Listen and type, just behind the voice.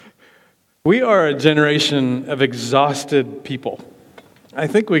We are a generation of exhausted people. I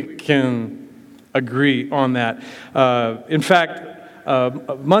think we can agree on that. In fact,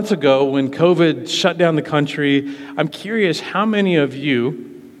 months ago when COVID shut down the country, I'm curious how many of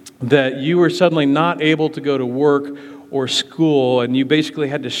you that you were suddenly not able to go to work or school and you basically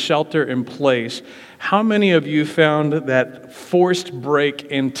had to shelter in place. How many of you found that forced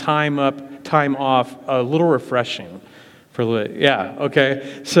break and time off a little refreshing? Yeah,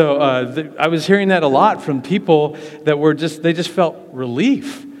 okay. So I was hearing that a lot from people that they just felt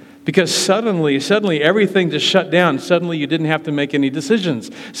relief because suddenly everything just shut down. Suddenly you didn't have to make any decisions.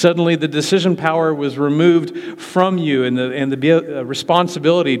 Suddenly the decision power was removed from you and the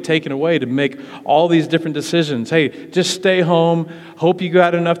responsibility taken away to make all these different decisions. Hey, just stay home. Hope you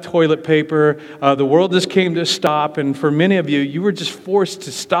got enough toilet paper. The world just came to a stop, and for many of you, you were just forced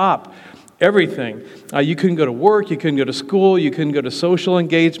to stop everything. You couldn't go to work, you couldn't go to school, you couldn't go to social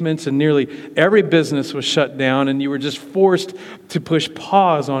engagements, and nearly every business was shut down, and you were just forced to push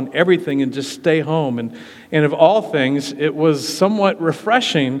pause on everything and just stay home. And of all things, it was somewhat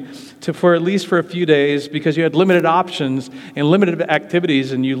refreshing for at least for a few days because you had limited options and limited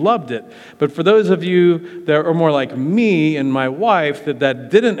activities and you loved it. But for those of you that are more like me and my wife, that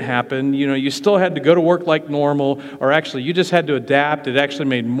didn't happen, you still had to go to work like normal, or actually you just had to adapt. It actually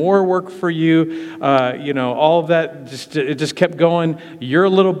made more work for you. All of that, it just kept going. You're a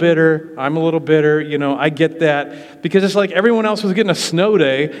little bitter. I'm a little bitter. I get that because it's like everyone else was getting a snow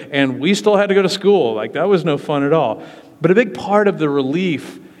day and we still had to go to school. Like that was no fun at all. But a big part of the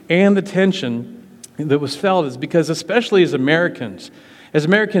relief and the tension that was felt is because, especially as Americans,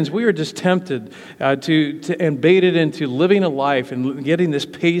 we were just tempted and baited into living a life and getting this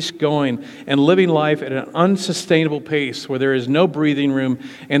pace going and living life at an unsustainable pace where there is no breathing room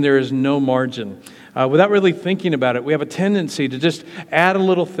and there is no margin. Without really thinking about it, we have a tendency to just add a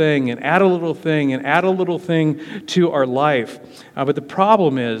little thing and add a little thing and add a little thing to our life. But the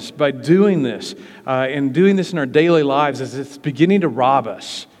problem is, by doing this and doing this in our daily lives, is it's beginning to rob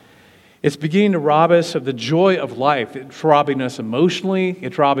us. It's beginning to rob us of the joy of life. It's robbing us emotionally,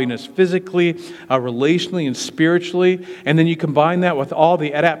 it's robbing us physically, relationally, and spiritually. And then you combine that with all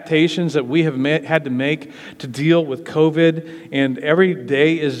the adaptations that we have had to make to deal with COVID. And every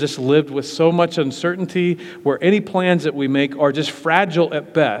day is just lived with so much uncertainty, where any plans that we make are just fragile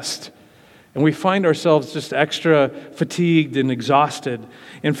at best. And we find ourselves just extra fatigued and exhausted.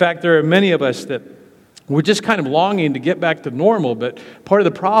 In fact, there are many of us that we're just kind of longing to get back to normal, but part of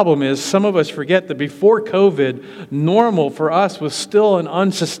the problem is some of us forget that before COVID, normal for us was still an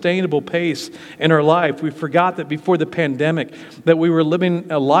unsustainable pace in our life. We forgot that before the pandemic that we were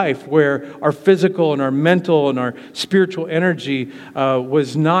living a life where our physical and our mental and our spiritual energy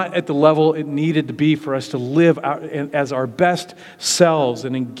was not at the level it needed to be for us to live out as our best selves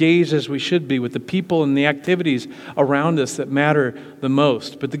and engage as we should be with the people and the activities around us that matter the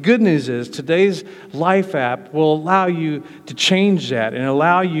most. But the good news is today's Life app will allow you to change that and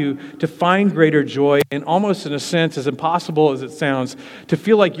allow you to find greater joy and, almost in a sense, as impossible as it sounds, to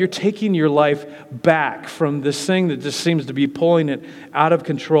feel like you're taking your life back from this thing that just seems to be pulling it out of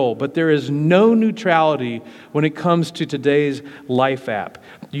control. But there is no neutrality when it comes to today's Life app.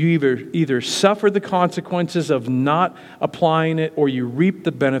 You either suffer the consequences of not applying it, or you reap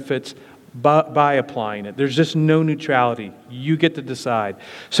the benefits by applying it. There's just no neutrality. You get to decide.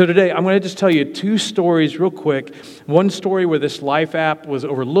 So today, I'm going to just tell you two stories real quick. One story where this Life app was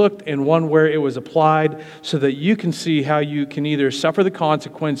overlooked, and one where it was applied, so that you can see how you can either suffer the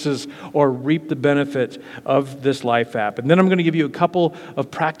consequences or reap the benefits of this Life app. And then I'm going to give you a couple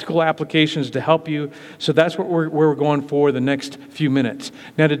of practical applications to help you. So that's what we're going for the next few minutes.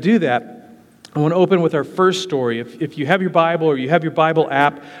 Now, to do that, I want to open with our first story. If you have your Bible or you have your Bible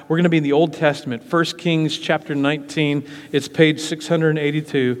app, we're going to be in the Old Testament, 1 Kings chapter 19. It's page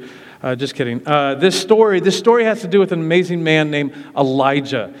 682. Just kidding. This story has to do with an amazing man named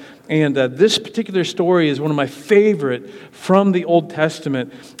Elijah. And this particular story is one of my favorite from the Old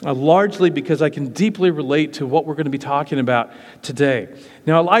Testament, largely because I can deeply relate to what we're going to be talking about today.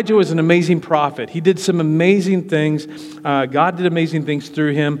 Now, Elijah was an amazing prophet. He did some amazing things. God did amazing things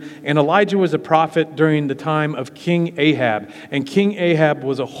through him. And Elijah was a prophet during the time of King Ahab. And King Ahab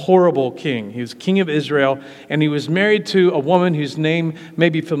was a horrible king. He was king of Israel. And he was married to a woman whose name may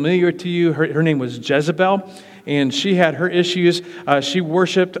be familiar to you. Her name was Jezebel. And she had her issues. She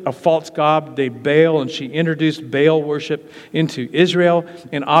worshipped a false god named Baal, and she introduced Baal worship into Israel.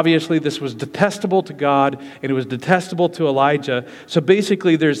 And obviously this was detestable to God, and it was detestable to Elijah. So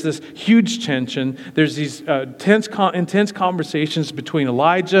basically there's this huge tension. There's these intense conversations between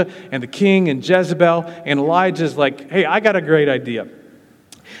Elijah and the king and Jezebel. And Elijah's like, hey, I got a great idea.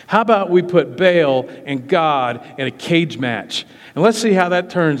 How about we put Baal and God in a cage match? And let's see how that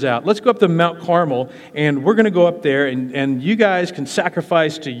turns out. Let's go up to Mount Carmel, and we're going to go up there, and you guys can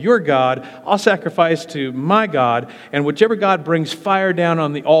sacrifice to your God. I'll sacrifice to my God, and whichever God brings fire down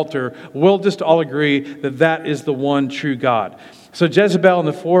on the altar, we'll just all agree that that is the one true God. So Jezebel and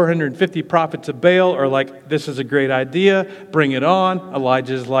the 450 prophets of Baal are like, this is a great idea, bring it on.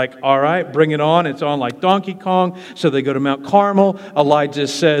 Elijah's like, all right, bring it on. It's on like Donkey Kong. So they go to Mount Carmel. Elijah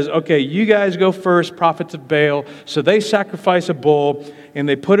says, okay, you guys go first, prophets of Baal. So they sacrifice a bull, and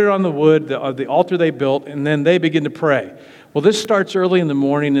they put it on the wood, the altar they built, and then they begin to pray. Well, this starts early in the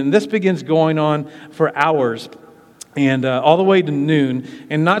morning, and this begins going on for hours. And all the way to noon,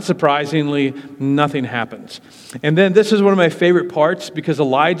 and not surprisingly, nothing happens. And then this is one of my favorite parts, because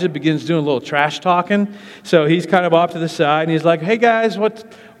Elijah begins doing a little trash talking. So he's kind of off to the side, and he's like, hey guys,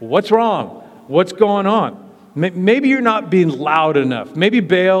 what's wrong? What's going on? Maybe you're not being loud enough. Maybe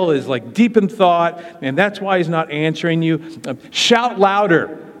Baal is like deep in thought, and that's why he's not answering you. Shout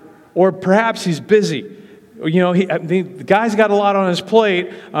louder. Or perhaps he's busy. You know, the guy's got a lot on his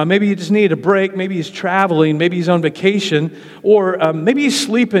plate. Maybe he just needed a break. Maybe he's traveling. Maybe he's on vacation. Or maybe he's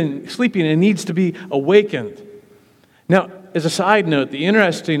sleeping and needs to be awakened. Now, as a side note, the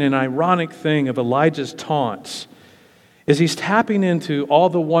interesting and ironic thing of Elijah's taunts is he's tapping into all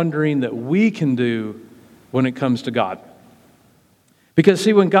the wondering that we can do when it comes to God. Because,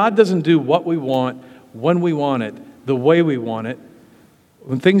 see, when God doesn't do what we want, when we want it, the way we want it,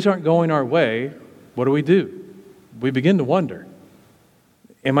 when things aren't going our way, what do? We begin to wonder,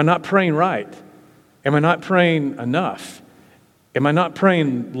 am I not praying right? Am I not praying enough? Am I not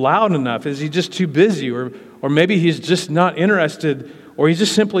praying loud enough? Is he just too busy? Or maybe he's just not interested, or he's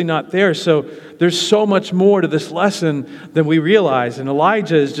just simply not there. So there's so much more to this lesson than we realize. And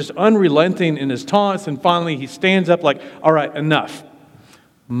Elijah is just unrelenting in his taunts, and finally he stands up like, all right, enough.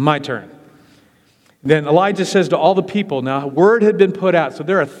 My turn. Then Elijah says to all the people, now word had been put out, so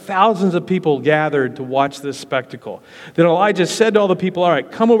there are thousands of people gathered to watch this spectacle. Then Elijah said to all the people, all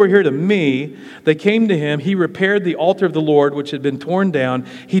right, come over here to me. They came to him. He repaired the altar of the Lord, which had been torn down.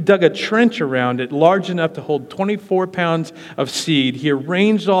 He dug a trench around it, large enough to hold 24 pounds of seed. He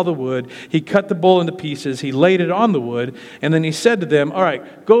arranged all the wood. He cut the bull into pieces. He laid it on the wood. And then he said to them, all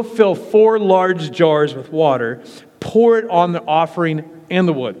right, go fill 4 large jars with water. Pour it on the offering and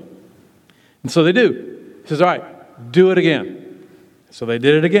the wood. And so they do. He says, all right, do it again. So they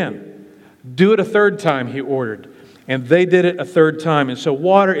did it again. Do it a third time, he ordered. And they did it a third time. And so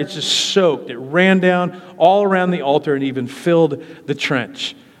water, it's just soaked. It ran down all around the altar and even filled the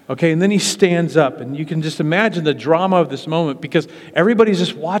trench. Okay, and then he stands up, and you can just imagine the drama of this moment, because everybody's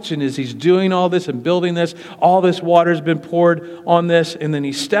just watching as he's doing all this and building this. All this water's been poured on this, and then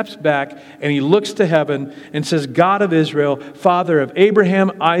he steps back and he looks to heaven and says, God of Israel, Father of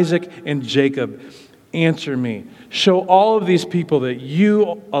Abraham, Isaac, and Jacob, answer me. Show all of these people that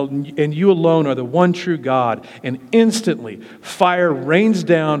you and you alone are the one true God. And instantly, fire rains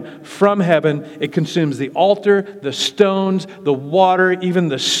down from heaven. It consumes the altar, the stones, the water, even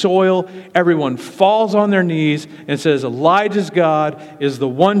the soil. Everyone falls on their knees and says, Elijah's God is the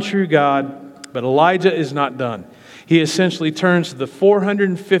one true God. But Elijah is not done. He essentially turns to the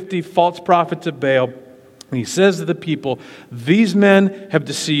 450 false prophets of Baal, and he says to the people, these men have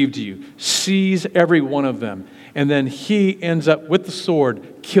deceived you. Seize every one of them. And then he ends up with the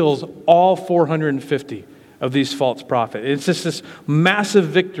sword, kills all 450 of these false prophets. It's just this massive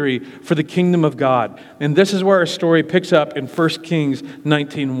victory for the kingdom of God. And this is where our story picks up in 1 Kings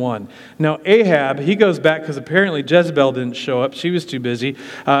 19:1. Now Ahab, he goes back because apparently Jezebel didn't show up. She was too busy.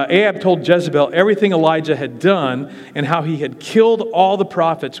 Ahab told Jezebel everything Elijah had done and how he had killed all the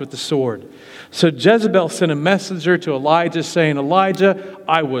prophets with the sword. So Jezebel sent a messenger to Elijah saying, Elijah,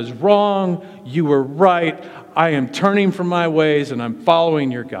 I was wrong. You were right. I am turning from my ways and I'm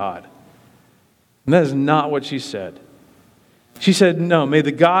following your God. And that is not what she said. She said, no, may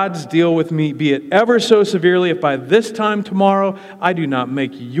the gods deal with me, be it ever so severely, if by this time tomorrow I do not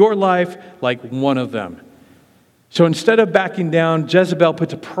make your life like one of them. So instead of backing down, Jezebel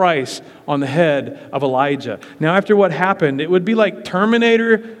puts a price on the head of Elijah. Now, after what happened, it would be like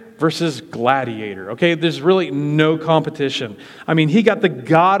Terminator versus Gladiator, okay? There's really no competition. I mean, he got the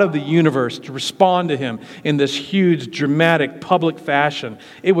God of the universe to respond to him in this huge, dramatic, public fashion.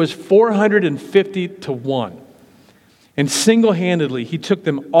 It was 450 to 1. And single-handedly, he took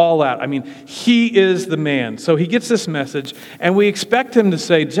them all out. I mean, he is the man. So he gets this message, and we expect him to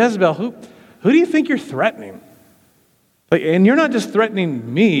say, Jezebel, who do you think you're threatening? And you're not just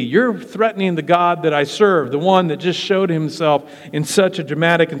threatening me, you're threatening the God that I serve, the one that just showed himself in such a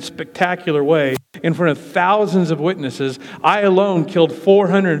dramatic and spectacular way in front of thousands of witnesses. I alone killed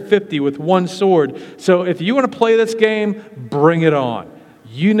 450 with one sword. So if you want to play this game, bring it on.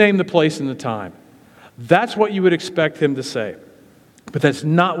 You name the place and the time. That's what you would expect him to say. But that's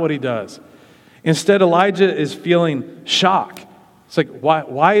not what he does. Instead, Elijah is feeling shock. It's like,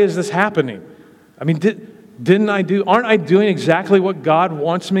 why is this happening? I mean, aren't I doing exactly what God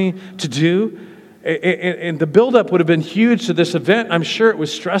wants me to do? And the buildup would have been huge to this event. I'm sure it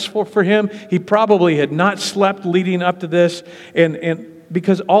was stressful for him. He probably had not slept leading up to this. And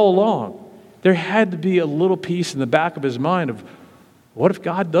because all along, there had to be a little piece in the back of his mind of, what if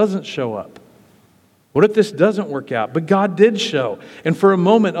God doesn't show up? What if this doesn't work out? But God did show. And for a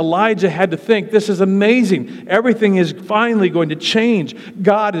moment, Elijah had to think, this is amazing. Everything is finally going to change.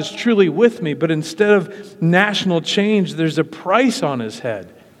 God is truly with me. But instead of national change, there's a price on his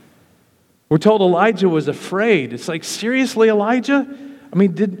head. We're told Elijah was afraid. It's like, seriously, Elijah? I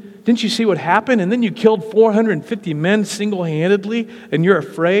mean, didn't you see what happened? And then you killed 450 men single-handedly, and you're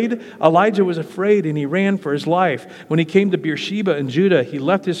afraid? Elijah was afraid, and he ran for his life. When he came to Beersheba in Judah, he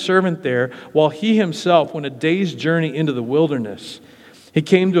left his servant there, while he himself went a day's journey into the wilderness. He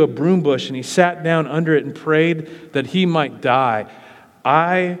came to a broom bush, and he sat down under it and prayed that he might die.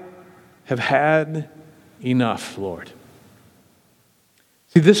 I have had enough, Lord.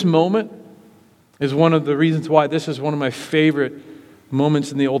 See, this moment is one of the reasons why this is one of my favorite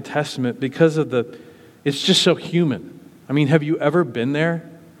moments in the Old Testament, because of it's just so human. I mean, have you ever been there?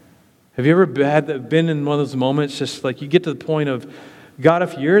 Have you ever been in one of those moments, just like you get to the point of, God,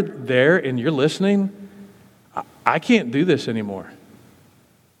 if you're there and you're listening, I can't do this anymore.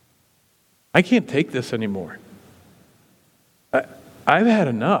 I can't take this anymore. I've had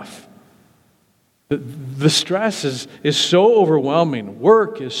enough. The stress is so overwhelming.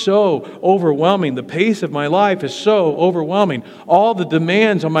 Work is so overwhelming. The pace of my life is so overwhelming. All the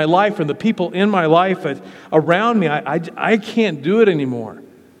demands on my life and the people in my life around me, I can't do it anymore.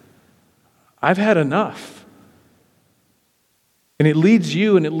 I've had enough. And it leads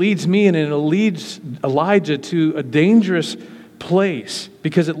you and it leads me and it leads Elijah to a dangerous place,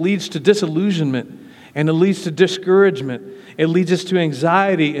 because it leads to disillusionment and it leads to discouragement. It leads us to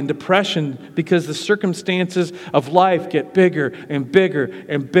anxiety and depression, because the circumstances of life get bigger and bigger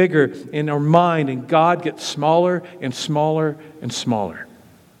and bigger in our mind, and God gets smaller and smaller and smaller.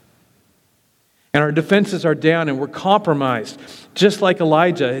 And our defenses are down and we're compromised, just like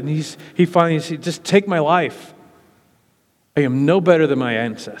Elijah. And he finally says, just take my life. I am no better than my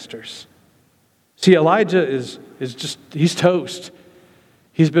ancestors. See, Elijah is he's toast.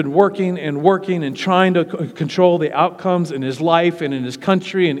 He's been working and trying to control the outcomes in his life and in his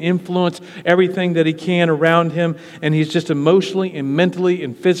country and influence everything that he can around him. And he's just emotionally and mentally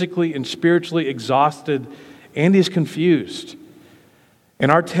and physically and spiritually exhausted, and he's confused. And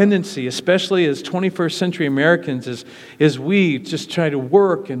our tendency, especially as 21st century Americans, is we just try to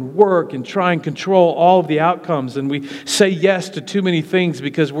work and try and control all of the outcomes. And we say yes to too many things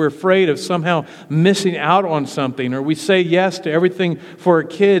because we're afraid of somehow missing out on something. Or we say yes to everything for our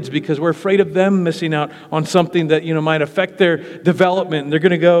kids because we're afraid of them missing out on something that, might affect their development. And they're going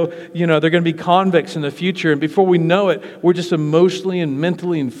to go, they're going to be convicts in the future. And before we know it, we're just emotionally and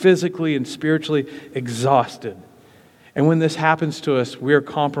mentally and physically and spiritually exhausted. And when this happens to us, we're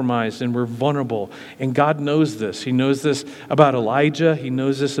compromised and we're vulnerable. And God knows this. He knows this about Elijah. He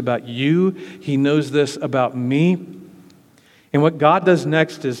knows this about you. He knows this about me. And what God does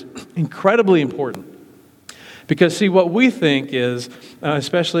next is incredibly important. Because, see, what we think is,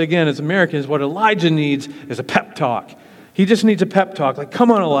 especially again as Americans, what Elijah needs is a pep talk. He just needs a pep talk. Like,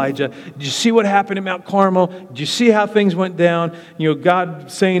 come on, Elijah. Did you see what happened at Mount Carmel? Did you see how things went down?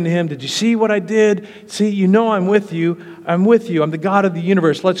 God saying to him, did you see what I did? See, I'm with you. I'm with you. I'm the God of the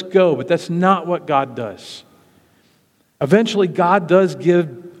universe. Let's go. But that's not what God does. Eventually, God does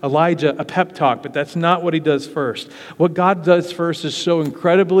give Elijah a pep talk, but that's not what he does first. What God does first is so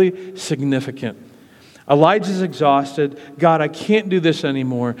incredibly significant. Elijah's exhausted. God, I can't do this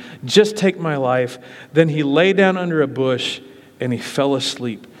anymore. Just take my life. Then he lay down under a bush and he fell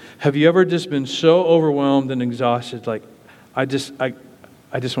asleep. Have you ever just been so overwhelmed and exhausted, like, I just want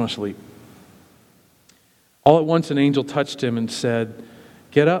to sleep? All at once an angel touched him and said,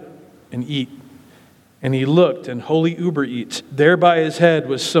 get up and eat. And he looked, and holy Uber Eats, there by his head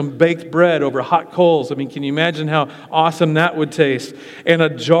was some baked bread over hot coals. I mean, can you imagine how awesome that would taste? And a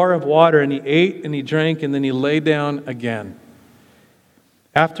jar of water, and he ate and he drank, and then he lay down again.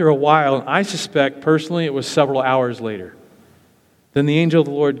 After a while, and I suspect personally it was several hours later, then the angel of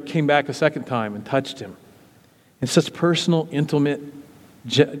the Lord came back a second time and touched him in such personal, intimate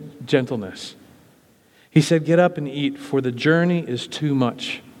gentleness. He said, get up and eat, for the journey is too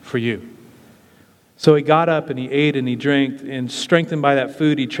much for you. So he got up and he ate and he drank, and strengthened by that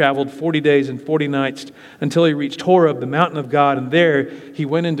food, he traveled 40 days and 40 nights until he reached Horeb, the mountain of God, and there he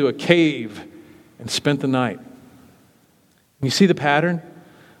went into a cave and spent the night. You see the pattern?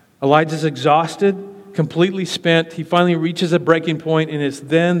 Elijah's exhausted, completely spent. He finally reaches a breaking point, and it's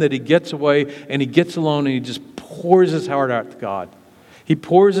then that he gets away and he gets alone and he just pours his heart out to God. He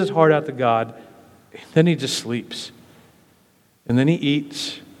pours his heart out to God, and then he just sleeps. And then he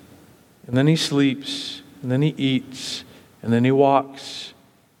eats, and then he sleeps, and then he eats, and then he walks,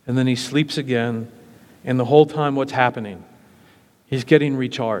 and then he sleeps again. And the whole time, what's happening? He's getting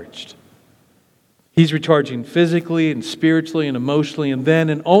recharged. He's recharging physically and spiritually and emotionally, and then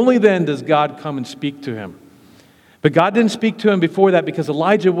and only then does God come and speak to him. But God didn't speak to him before that because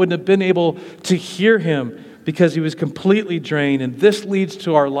Elijah wouldn't have been able to hear him because he was completely drained. And this leads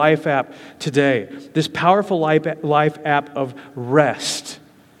to our life app today, this powerful life app of rest.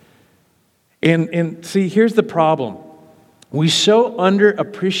 And see, here's the problem. We so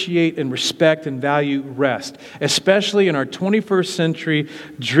underappreciate and respect and value rest, especially in our 21st century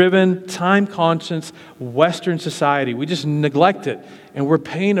driven, time-conscious Western society. We just neglect it, and we're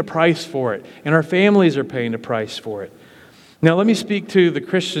paying a price for it, and our families are paying a price for it. Now, let me speak to the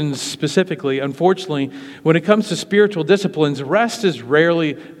Christians specifically. Unfortunately, when it comes to spiritual disciplines, rest is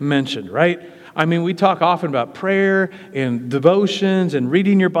rarely mentioned, right? I mean, we talk often about prayer and devotions and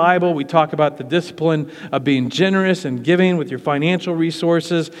reading your Bible. We talk about the discipline of being generous and giving with your financial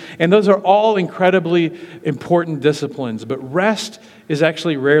resources. And those are all incredibly important disciplines. But rest is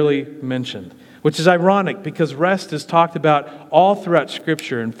actually rarely mentioned, which is ironic because rest is talked about all throughout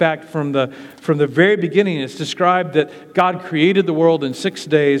Scripture. In fact, from the very beginning, it's described that God created the world in 6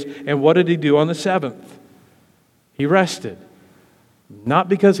 days. And what did he do on the seventh? He rested. Not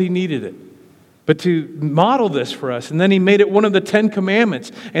because he needed it, but to model this for us. And then he made it one of the 10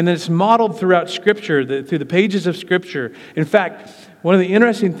 commandments. And then it's modeled throughout Scripture, through the pages of Scripture. In fact, one of the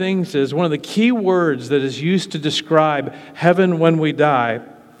interesting things is one of the key words that is used to describe heaven when we die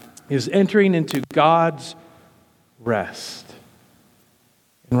is entering into God's rest.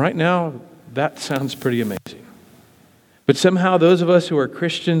 And right now, that sounds pretty amazing. But somehow those of us who are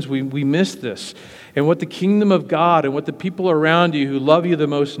Christians, we miss this. And what the kingdom of God and what the people around you who love you the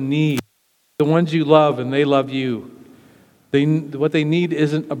most need, the ones you love and they love you, what they need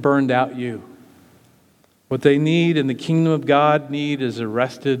isn't a burned out you. What they need in the kingdom of God need is a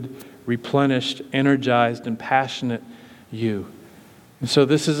rested, replenished, energized, and passionate you. And so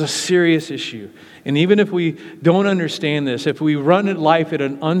this is a serious issue. And even if we don't understand this, if we run life at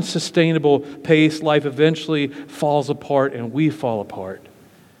an unsustainable pace, life eventually falls apart and we fall apart.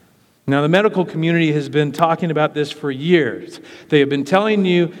 Now, the medical community has been talking about this for years. They have been telling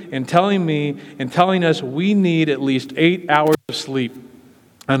you and telling me and telling us we need at least 8 hours of sleep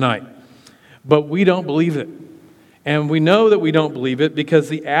a night. But we don't believe it. And we know that we don't believe it because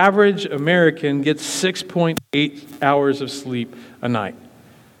the average American gets 6.8 hours of sleep a night.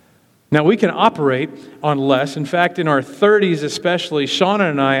 Now, we can operate on less. In fact, in our 30s especially, Shauna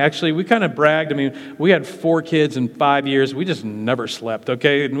and I, actually, we kind of bragged. I mean, we had 4 kids in 5 years. We just never slept,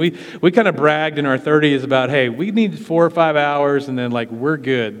 okay? And we kind of bragged in our 30s about, hey, we need 4 or 5 hours, and then, we're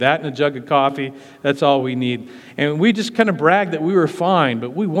good. That and a jug of coffee, that's all we need. And we just kind of bragged that we were fine, but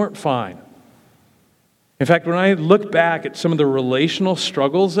we weren't fine. In fact, when I look back at some of the relational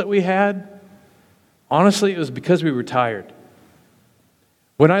struggles that we had, honestly, it was because we were tired.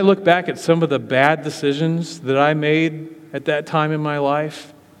 When I look back at some of the bad decisions that I made at that time in my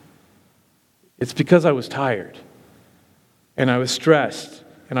life, it's because I was tired, and I was stressed,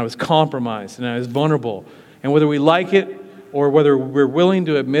 and I was compromised, and I was vulnerable. And whether we like it or whether we're willing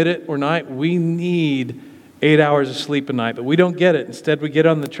to admit it or not, we need 8 hours of sleep a night, but we don't get it. Instead, we get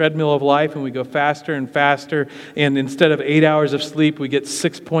on the treadmill of life and we go faster and faster. And instead of 8 hours of sleep, we get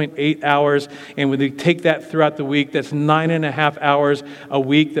 6.8 hours. And when we take that throughout the week, that's 9.5 hours a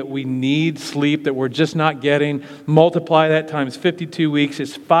week that we need sleep that we're just not getting. Multiply that times 52 weeks.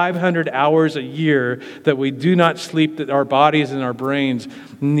 It's 500 hours a year that we do not sleep that our bodies and our brains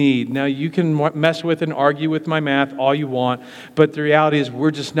need. Now, you can mess with and argue with my math all you want, but the reality is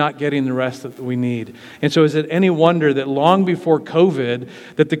we're just not getting the rest that we need. And so is it any wonder that long before COVID,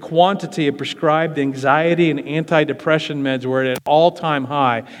 that the quantity of prescribed anxiety and antidepressant meds were at an all-time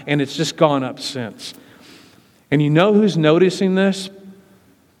high, and it's just gone up since. And you know who's noticing this?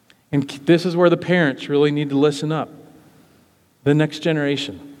 And this is where the parents really need to listen up. The next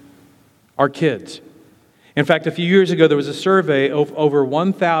generation, our kids. In fact, a few years ago, there was a survey of over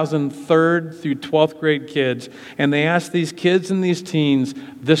 1,000 3rd through 12th grade kids, and they asked these kids and these teens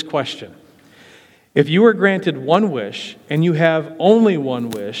this question. If you were granted one wish, and you have only one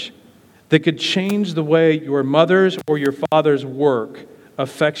wish, that could change the way your mother's or your father's work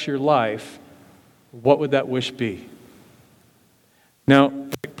affects your life, what would that wish be? Now,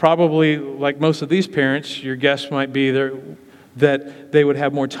 probably like most of these parents, your guess might be that they would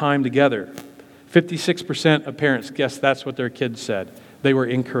have more time together. 56% of parents guessed that's what their kids said. They were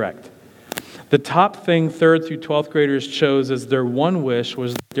incorrect. The top thing 3rd through 12th graders chose as their one wish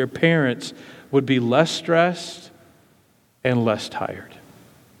was that their parents would be less stressed and less tired.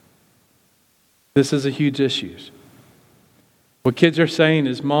 This is a huge issue. What kids are saying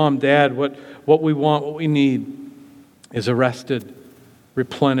is, Mom, Dad, what we want, what we need is arrested,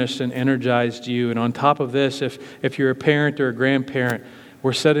 replenished, and energized you. And on top of this, if you're a parent or a grandparent,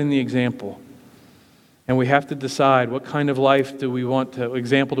 we're setting the example. And we have to decide what kind of life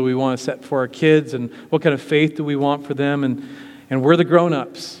example do we want to set for our kids, and what kind of faith do we want for them. And we're the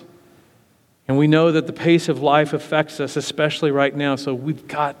grown-ups. And we know that the pace of life affects us, especially right now. So we've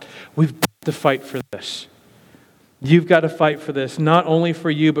got to fight for this. You've got to fight for this, not only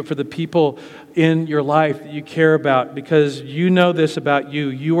for you, but for the people in your life that you care about, because you know this about you.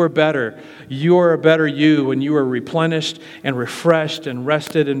 You are better. You are a better you when you are replenished and refreshed and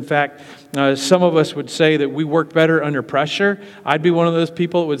rested. In fact, some of us would say that we work better under pressure. I'd be one of those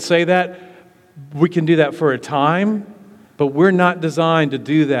people that would say that. We can do that for a time, but we're not designed to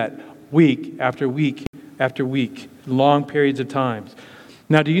do that week after week after week, long periods of times.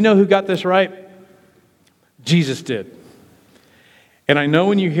 Now, do you know who got this right? Jesus did. And I know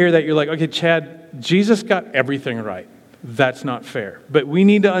when you hear that, you're like, okay, Chad, Jesus got everything right. That's not fair. But we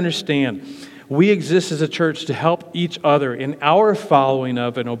need to understand, we exist as a church to help each other in our following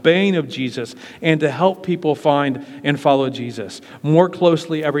of and obeying of Jesus, and to help people find and follow Jesus more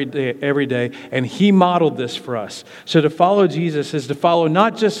closely every day. And He modeled this for us. So to follow Jesus is to follow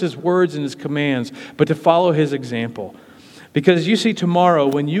not just His words and His commands, but to follow His example. Because you see, tomorrow,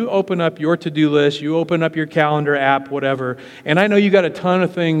 when you open up your to-do list, you open up your calendar app, whatever, and I know you got a ton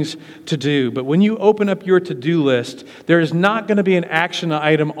of things to do, but when you open up your to-do list, there is not going to be an action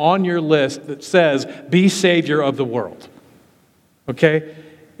item on your list that says, be Savior of the world. Okay?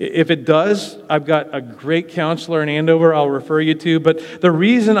 If it does, I've got a great counselor in Andover I'll refer you to. But the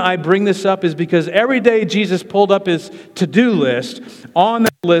reason I bring this up is because every day Jesus pulled up His to-do list. On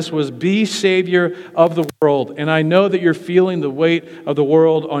that list was be Savior of the world. And I know that you're feeling the weight of the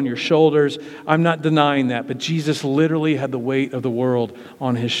world on your shoulders. I'm not denying that. But Jesus literally had the weight of the world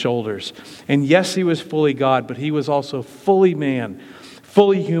on His shoulders. And yes, He was fully God, but He was also fully man,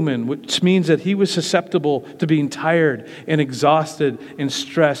 fully human, which means that He was susceptible to being tired and exhausted and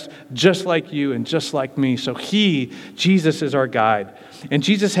stressed, just like you and just like me. So Jesus is our guide. And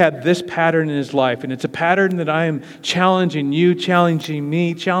Jesus had this pattern in His life, and it's a pattern that I am challenging you, challenging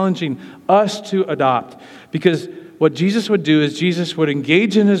me, challenging us to adopt. Because what Jesus would do is Jesus would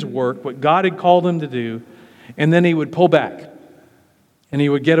engage in His work, what God had called Him to do, and then He would pull back, and He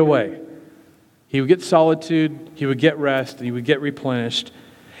would get away. He would get solitude, He would get rest, and He would get replenished.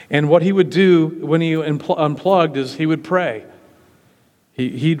 And what He would do when He unplugged is He would pray.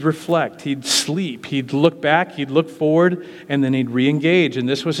 He'd reflect, He'd sleep, He'd look back, He'd look forward, and then He'd re-engage. And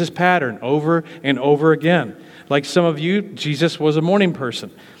this was His pattern over and over again. Like some of you, Jesus was a morning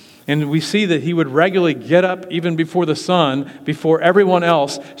person. And we see that He would regularly get up even before the sun, before everyone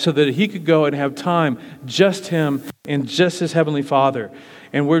else, so that He could go and have time, just Him and just His Heavenly Father.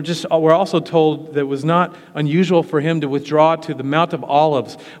 And we're also told that it was not unusual for Him to withdraw to the Mount of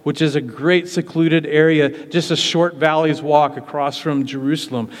Olives, which is a great secluded area, just a short valley's walk across from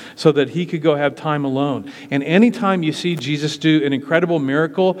Jerusalem, so that He could go have time alone. And anytime you see Jesus do an incredible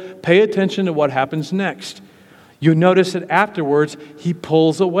miracle, pay attention to what happens next. You notice that afterwards, He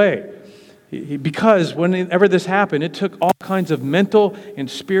pulls away. Because whenever this happened, it took all kinds of mental and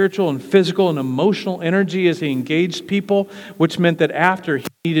spiritual and physical and emotional energy as He engaged people, which meant that after He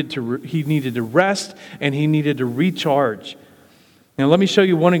needed to rest and He needed to recharge. Now let me show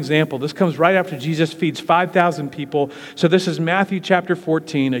you one example. This comes right after Jesus feeds 5,000 people. So this is Matthew chapter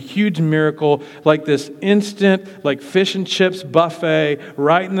 14, a huge miracle, like this instant, like fish and chips buffet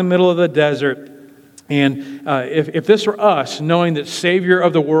right in the middle of the desert. And if this were us, knowing that Savior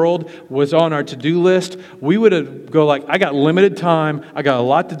of the world was on our to-do list, we would go like, I got limited time, I got a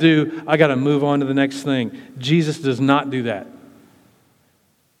lot to do, I got to move on to the next thing. Jesus does not do that.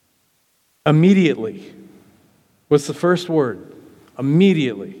 Immediately. What's the first word?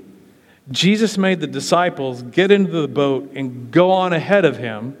 Immediately. Jesus made the disciples get into the boat and go on ahead of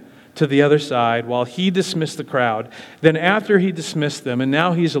Him to the other side while He dismissed the crowd. Then after He dismissed them, and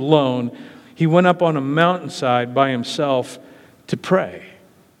now He's alone, He went up on a mountainside by Himself to pray.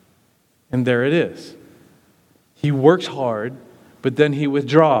 And there it is. He works hard, but then He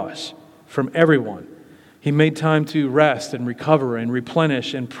withdraws from everyone. He made time to rest and recover and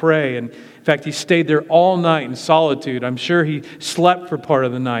replenish and pray. And in fact, he stayed there all night in solitude. I'm sure he slept for part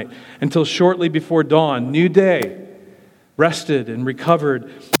of the night until shortly before dawn. New day. Rested and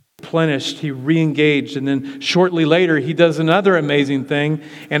recovered, replenished, he re-engaged. And then shortly later, he does another amazing thing.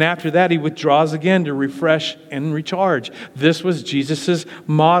 And after that, he withdraws again to refresh and recharge. This was Jesus'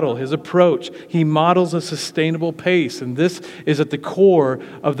 model, his approach. He models a sustainable pace. And this is at the core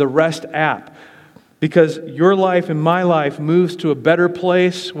of the Rest app. Because your life and my life moves to a better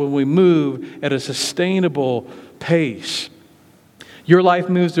place when we move at a sustainable pace. Your life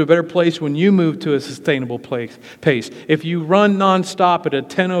moves to a better place when you move to a sustainable pace. If you run nonstop at a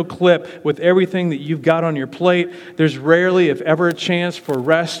 10-0 clip with everything that you've got on your plate, there's rarely, if ever, a chance for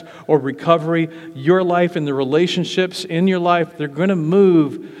rest or recovery. Your life and the relationships in your life, they're going to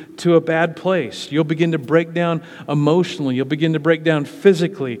move to a bad place. You'll begin to break down emotionally. You'll begin to break down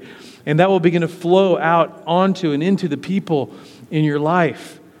physically. And that will begin to flow out onto and into the people in your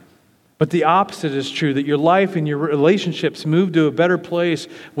life. But the opposite is true, that your life and your relationships move to a better place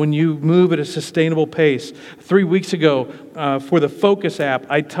when you move at a sustainable pace. 3 weeks ago, for the Focus app,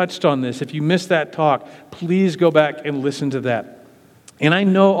 I touched on this. If you missed that talk, please go back and listen to that. And I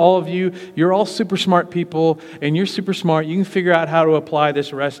know all of you, you're all super smart people, and you're super smart. You can figure out how to apply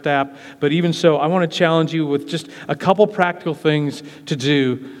this Rest app. But even so, I want to challenge you with just a couple practical things to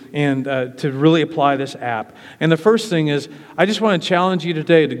do and to really apply this app. And the first thing is, I just want to challenge you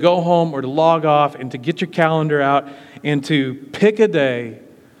today to go home or to log off and to get your calendar out and to pick a day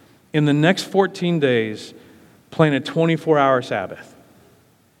in the next 14 days, plan a 24-hour Sabbath.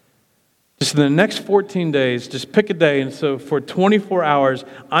 Just in the next 14 days, just pick a day. And so for 24 hours,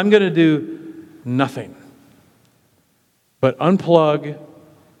 I'm going to do nothing but unplug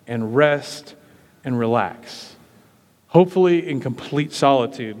and rest and relax. Hopefully in complete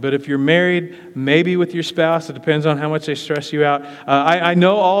solitude. But if you're married, maybe with your spouse, it depends on how much they stress you out. I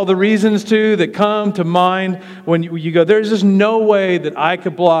know all the reasons, too, that come to mind when you go, there's just no way that I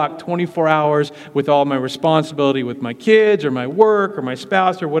could block 24 hours with all my responsibility with my kids or my work or my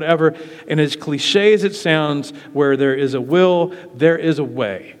spouse or whatever. And as cliche as it sounds, where there is a will, there is a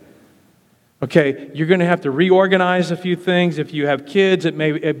way. Okay, you're going to have to reorganize a few things. If you have kids, it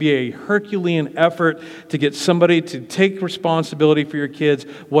may be a Herculean effort to get somebody to take responsibility for your kids.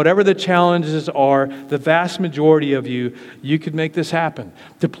 Whatever the challenges are, the vast majority of you could make this happen.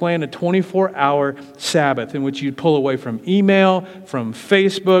 To plan a 24-hour Sabbath in which you'd pull away from email, from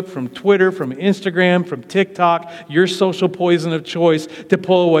Facebook, from Twitter, from Instagram, from TikTok, your social poison of choice, to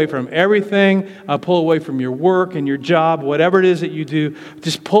pull away from everything, pull away from your work and your job, whatever it is that you do.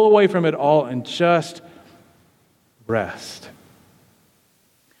 Just pull away from it all and just rest.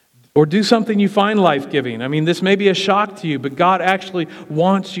 Or do something you find life-giving. I mean, this may be a shock to you, but God actually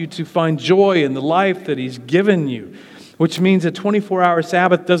wants you to find joy in the life that He's given you. Which means a 24-hour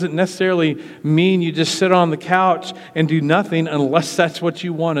Sabbath doesn't necessarily mean you just sit on the couch and do nothing unless that's what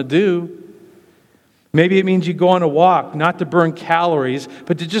you want to do. Maybe it means you go on a walk, not to burn calories,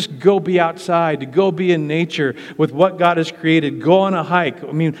 but to just go be outside, to go be in nature with what God has created. Go on a hike.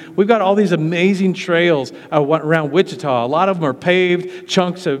 I mean, we've got all these amazing trails around Wichita. A lot of them are paved.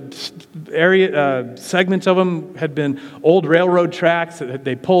 Chunks of segments of them had been old railroad tracks that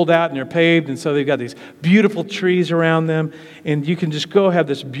they pulled out and they're paved. And so they've got these beautiful trees around them. And you can just go have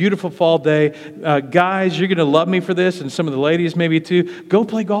this beautiful fall day. Guys, you're going to love me for this, and some of the ladies maybe too. Go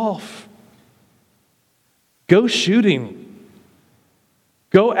play golf. Go shooting.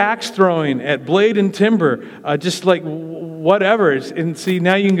 Go axe throwing at Blade and Timber. Just like whatever. And see,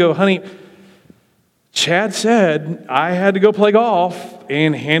 now you can go, honey, Chad said I had to go play golf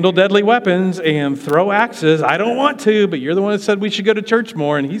and handle deadly weapons and throw axes. I don't want to, but you're the one that said we should go to church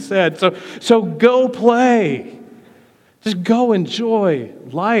more. And he said, so go play. Just go enjoy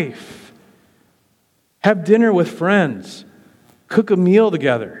life. Have dinner with friends. Cook a meal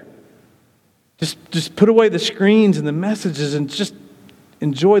together. Just put away the screens and the messages and just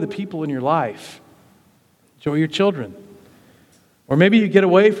enjoy the people in your life. Enjoy your children. Or maybe you get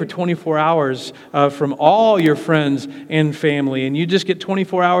away for 24 hours from all your friends and family, and you just get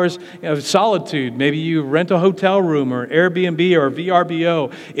 24 hours of solitude. Maybe you rent a hotel room or Airbnb or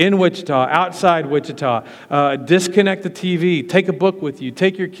VRBO in Wichita, outside Wichita. Disconnect the TV. Take a book with you.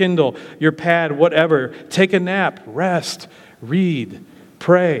 Take your Kindle, your pad, whatever. Take a nap. Rest. Read.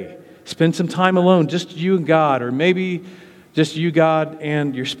 Pray. Spend some time alone, just you and God, or maybe just you, God,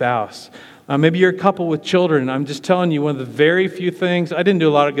 and your spouse. Maybe you're a couple with children. I'm just telling you, one of the very few things, I didn't do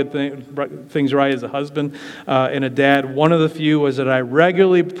a lot of good things right as a husband and a dad. One of the few was that I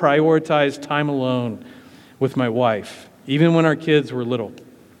regularly prioritized time alone with my wife, even when our kids were little.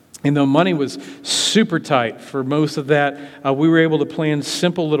 And though money was super tight for most of that, we were able to plan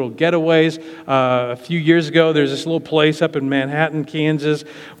simple little getaways. A few years ago, there's this little place up in Manhattan, Kansas,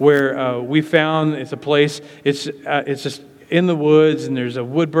 where we found it's a place, it's just in the woods, and there's a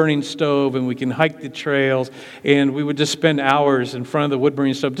wood-burning stove, and we can hike the trails, and we would just spend hours in front of the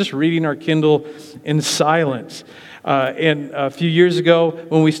wood-burning stove just reading our Kindle in silence. And a few years ago,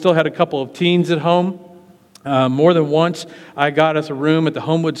 when we still had a couple of teens at home, more than once, I got us a room at the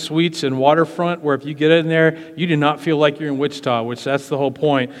Homewood Suites in Waterfront, where if you get in there, you do not feel like you're in Wichita, which that's the whole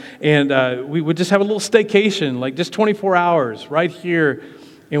point. And we would just have a little staycation, like just 24 hours right here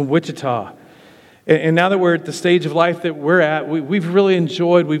in Wichita. And now that we're at the stage of life that we're at, we've really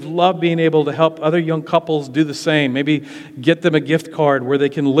enjoyed, we've loved being able to help other young couples do the same. Maybe get them a gift card where they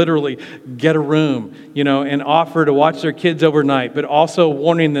can literally get a room, and offer to watch their kids overnight, but also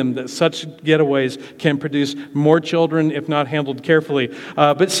warning them that such getaways can produce more children if not handled carefully.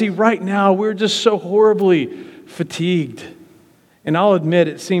 But see, right now, we're just so horribly fatigued. And I'll admit,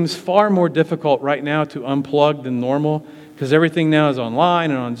 it seems far more difficult right now to unplug than normal, because everything now is online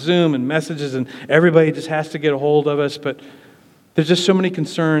and on Zoom and messages, and everybody just has to get a hold of us. But there's just so many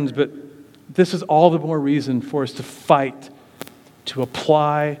concerns. But this is all the more reason for us to fight to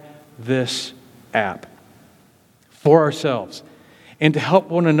apply this app for ourselves and to help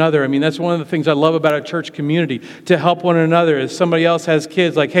one another. I mean, that's one of the things I love about our church community, to help one another. If somebody else has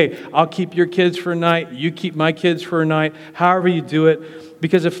kids, like, hey, I'll keep your kids for a night, you keep my kids for a night, however you do it.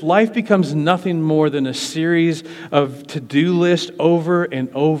 Because if life becomes nothing more than a series of to-do lists over and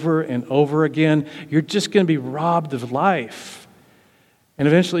over and over again, you're just going to be robbed of life. And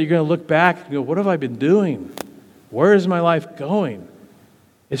eventually you're going to look back and go, what have I been doing? Where is my life going?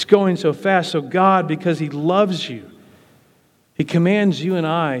 It's going so fast. So God, because He loves you, He commands you and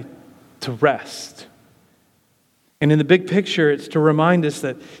I to rest. And in the big picture, it's to remind us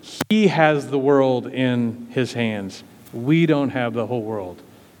that He has the world in His hands. We don't have the whole world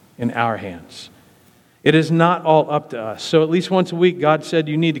in our hands. It is not all up to us. So at least once a week, God said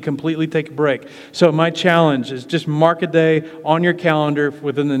you need to completely take a break. So my challenge is just mark a day on your calendar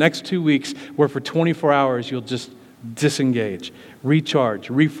within the next 2 weeks where for 24 hours you'll just disengage, recharge,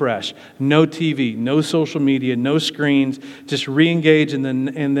 refresh, no TV, no social media, no screens, just re-engage and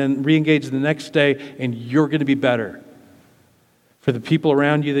then re-engage the next day, and you're going to be better. For the people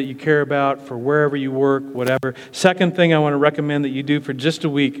around you that you care about, for wherever you work, whatever. Second thing I want to recommend that you do for just a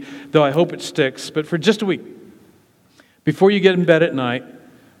week, though I hope it sticks, but for just a week, before you get in bed at night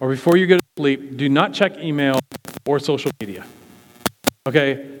or before you go to sleep, do not check email or social media.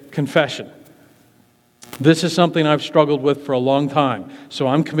 Okay? Confession. This is something I've struggled with for a long time, so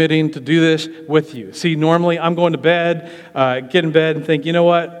I'm committing to do this with you. See, normally I'm going to bed, get in bed and think, you know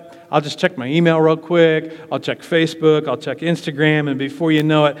what? I'll just check my email real quick, I'll check Facebook, I'll check Instagram, and before you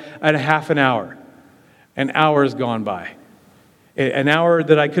know it, I had a half an hour. An hour has gone by. An hour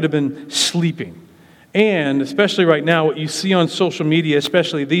that I could have been sleeping. And especially right now, what you see on social media,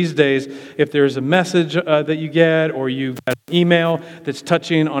 especially these days, if there's a message that you get or you've got an email that's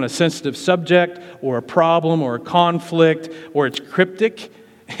touching on a sensitive subject or a problem or a conflict or it's cryptic,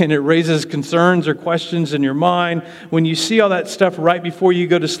 and it raises concerns or questions in your mind. When you see all that stuff right before you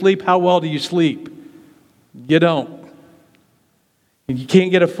go to sleep, how well do you sleep? You don't. You can't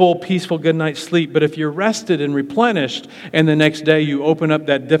get a full, peaceful, good night's sleep. But if you're rested and replenished, and the next day you open up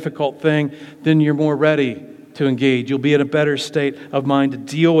that difficult thing, then you're more ready to engage. You'll be in a better state of mind to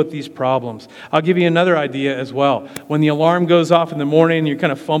deal with these problems. I'll give you another idea as well. When the alarm goes off in the morning and you're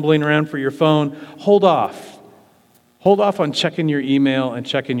kind of fumbling around for your phone, hold off. Hold off on checking your email and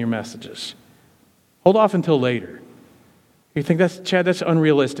checking your messages. Hold off until later. You think, Chad, that's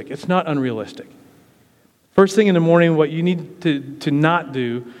unrealistic. It's not unrealistic. First thing in the morning, what you need to not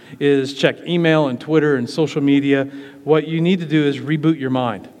do is check email and Twitter and social media. What you need to do is reboot your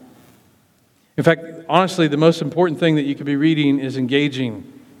mind. In fact, honestly, the most important thing that you could be reading is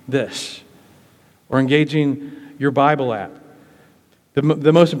engaging this or engaging your Bible app.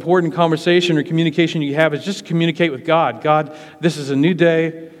 The most important conversation or communication you have is just communicate with God. God, this is a new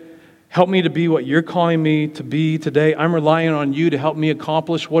day. Help me to be what you're calling me to be today. I'm relying on you to help me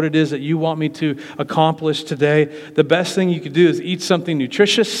accomplish what it is that you want me to accomplish today. The best thing you could do is eat something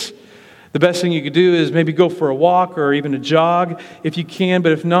nutritious. The best thing you could do is maybe go for a walk or even a jog if you can.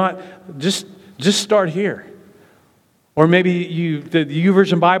 But if not, just start here. Or maybe the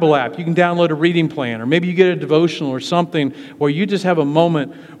YouVersion Bible app, you can download a reading plan. Or maybe you get a devotional or something where you just have a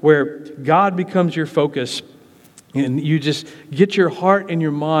moment where God becomes your focus. And you just get your heart and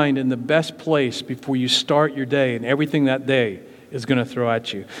your mind in the best place before you start your day. And everything that day is going to throw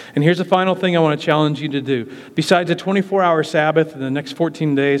at you. And here's the final thing I want to challenge you to do. Besides a 24-hour Sabbath in the next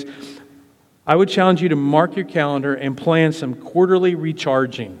 14 days, I would challenge you to mark your calendar and plan some quarterly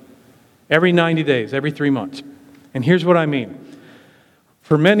recharging every 90 days, every 3 months. And here's what I mean.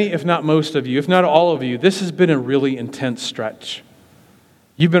 For many, if not most of you, if not all of you, this has been a really intense stretch.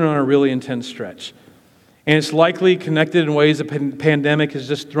 You've been on a really intense stretch. And it's likely connected in ways the pandemic has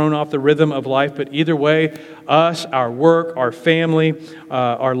just thrown off the rhythm of life. But either way, us, our work, our family,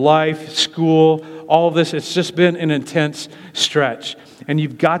 our life, school, all of this, it's just been an intense stretch. And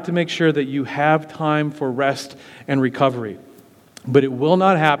you've got to make sure that you have time for rest and recovery. But it will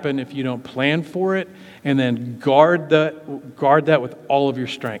not happen if you don't plan for it and then guard that with all of your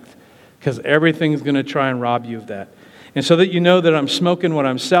strength. Because everything's going to try and rob you of that. And so that you know that I'm smoking what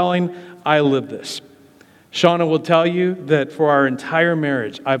I'm selling, I live this. Shauna will tell you that for our entire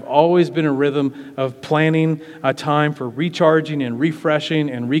marriage, I've always been a rhythm of planning a time for recharging and refreshing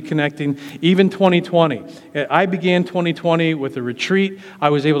and reconnecting. Even 2020. I began 2020 with a retreat.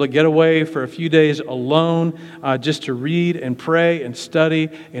 I was able to get away for a few days alone just to read and pray and study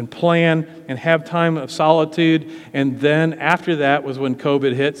and plan and have time of solitude. And then after that was when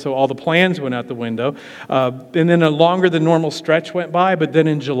COVID hit, so all the plans went out the window. And then a longer than normal stretch went by, but then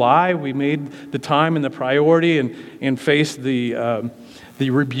in July we made the time and the priority and faced the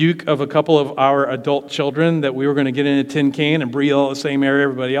rebuke of a couple of our adult children that we were going to get in a tin can and breathe all the same air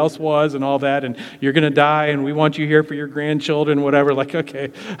everybody else was and all that, and you're going to die and we want you here for your grandchildren, whatever. Like,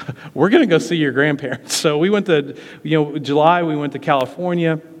 okay, we're going to go see your grandparents. So we went to, July, we went to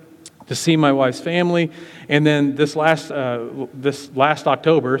California to see my wife's family, and then this last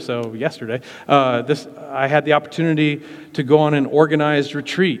October, so yesterday, I had the opportunity to go on an organized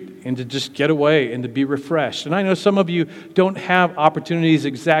retreat and to just get away and to be refreshed. And I know some of you don't have opportunities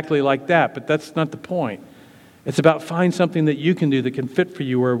exactly like that, but that's not the point. It's about find something that you can do that can fit for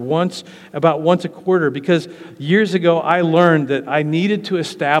you, or about once a quarter. Because years ago, I learned that I needed to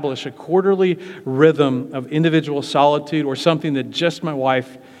establish a quarterly rhythm of individual solitude, or something that just my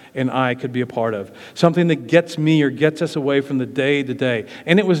wife and I could be a part of. Something that gets me or gets us away from the day to day.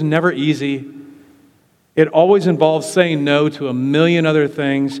 And it was never easy. It always involved saying no to a million other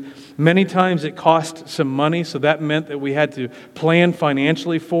things. Many times it cost some money, so that meant that we had to plan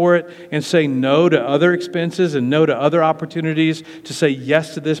financially for it and say no to other expenses and no to other opportunities to say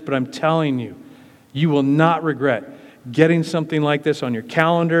yes to this. But I'm telling you, you will not regret getting something like this on your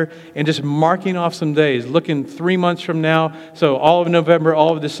calendar and just marking off some days, looking 3 months from now, so all of November,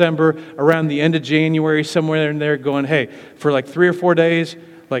 all of December, around the end of January, somewhere in there, going, hey, for like 3 or 4 days,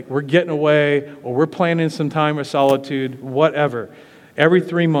 like we're getting away, or we're planning some time of solitude, whatever. Every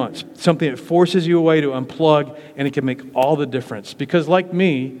 3 months, something that forces you away to unplug, and it can make all the difference. Because like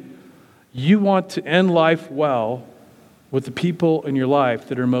me, you want to end life well with the people in your life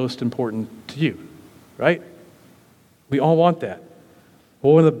that are most important to you, right? We all want that.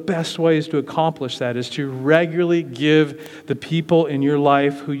 Well, one of the best ways to accomplish that is to regularly give the people in your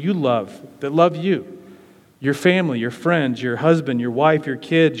life who you love, that love you, your family, your friends, your husband, your wife, your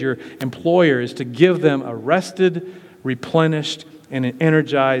kids, your employer, is to give them a rested, replenished, and an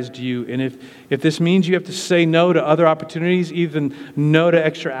energized you. And if this means you have to say no to other opportunities, even no to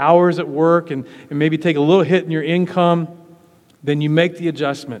extra hours at work, and maybe take a little hit in your income, then you make the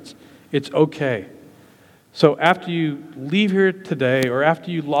adjustments. It's okay. So after you leave here today, or after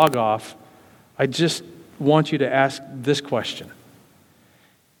you log off, I just want you to ask this question.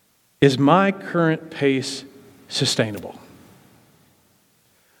 Is my current pace sustainable?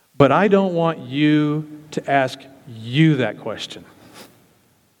 But I don't want you to ask you that question.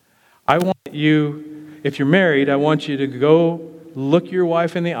 I want you, if you're married, I want you to go look your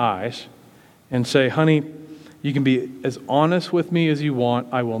wife in the eyes and say, honey, you can be as honest with me as you want.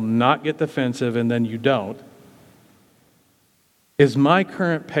 I will not get defensive, and then you don't. Is my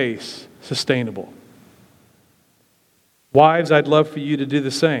current pace sustainable? Wives, I'd love for you to do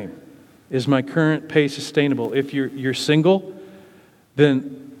the same. Is my current pace sustainable? If you're single,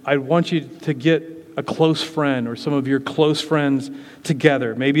 then I want you to get a close friend or some of your close friends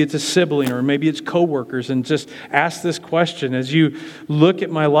together. Maybe it's a sibling, or maybe it's coworkers, and just ask this question as you look at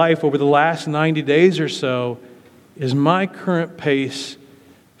my life over the last 90 days or so. Is my current pace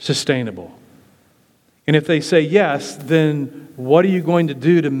sustainable? And if they say yes, then what are you going to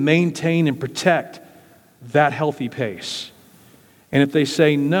do to maintain and protect that healthy pace? And if they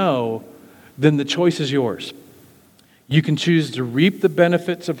say no, then the choice is yours. You can choose to reap the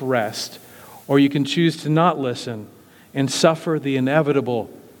benefits of rest, or you can choose to not listen and suffer the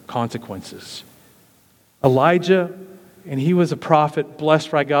inevitable consequences. Elijah, and he was a prophet blessed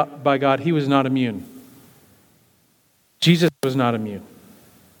by God, he was not immune. Jesus was not immune.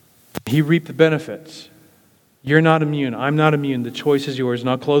 He reaped the benefits. You're not immune. I'm not immune. The choice is yours. And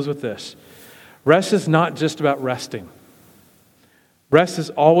I'll close with this. Rest is not just about resting. Rest is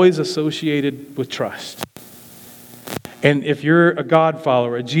always associated with trust. And if you're a God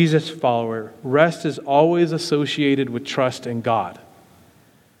follower, a Jesus follower, rest is always associated with trust in God.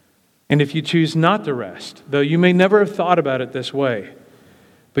 And if you choose not to rest, though you may never have thought about it this way,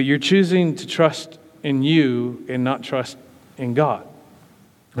 but you're choosing to trust in you and not trust in God.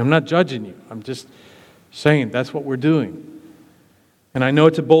 I'm not judging you. I'm just saying that's what we're doing. And I know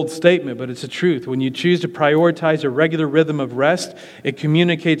it's a bold statement, but it's the truth. When you choose to prioritize a regular rhythm of rest, it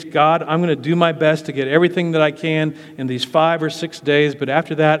communicates, God, I'm going to do my best to get everything that I can in these 5 or 6 days, but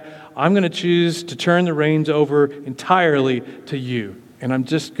after that, I'm going to choose to turn the reins over entirely to you, and I'm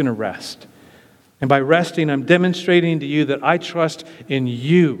just going to rest. And by resting, I'm demonstrating to you that I trust in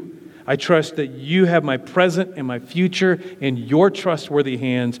you. I trust that you have my present and my future in your trustworthy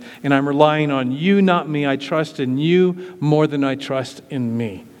hands, and I'm relying on you, not me. I trust in you more than I trust in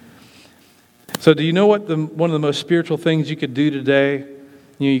me. So do you know what one of the most spiritual things you could do today,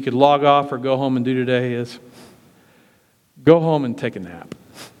 you could log off or go home and do today is? Go home and take a nap.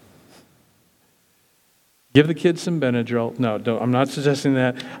 Give the kids some Benadryl. No, don't, I'm not suggesting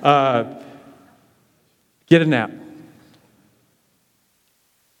that. Get a nap.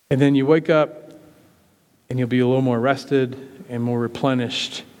 And then you wake up and you'll be a little more rested and more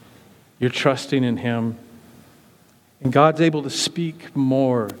replenished. You're trusting in Him. And God's able to speak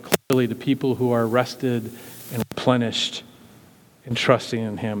more clearly to people who are rested and replenished and trusting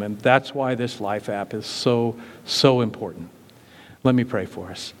in Him. And that's why this Life app is so, so important. Let me pray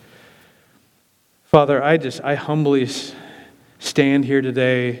for us. Father, I humbly stand here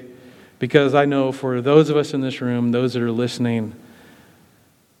today because I know for those of us in this room, those that are listening,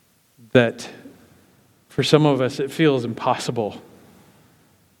 that for some of us it feels impossible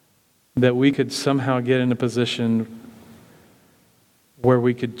that we could somehow get in a position where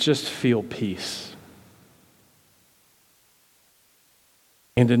we could just feel peace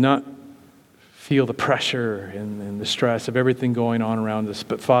and to not feel the pressure and the stress of everything going on around us.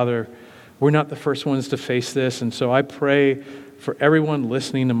 But Father, we're not the first ones to face this, and so I pray for everyone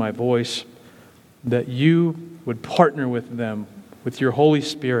listening to my voice that you would partner with them with your Holy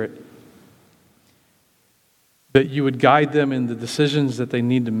Spirit, that you would guide them in the decisions that they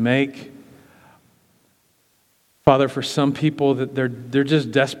need to make. Father, for some people that they're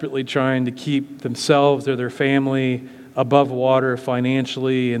just desperately trying to keep themselves or their family above water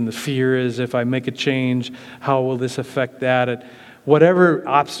financially, and the fear is, if I make a change, how will this affect that? And whatever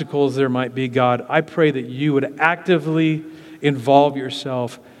obstacles there might be, God, I pray that you would actively involve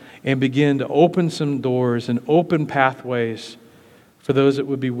yourself and begin to open some doors and open pathways for those that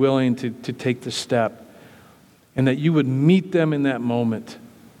would be willing to take the step. And that you would meet them in that moment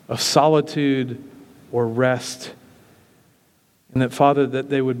of solitude or rest. And that, Father, that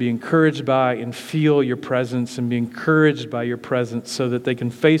they would be encouraged by and feel your presence and be encouraged by your presence so that they can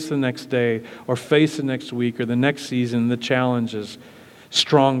face the next day or face the next week or the next season, the challenges,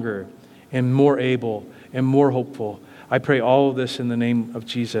 stronger and more able and more hopeful. I pray all of this in the name of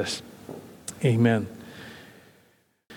Jesus. Amen.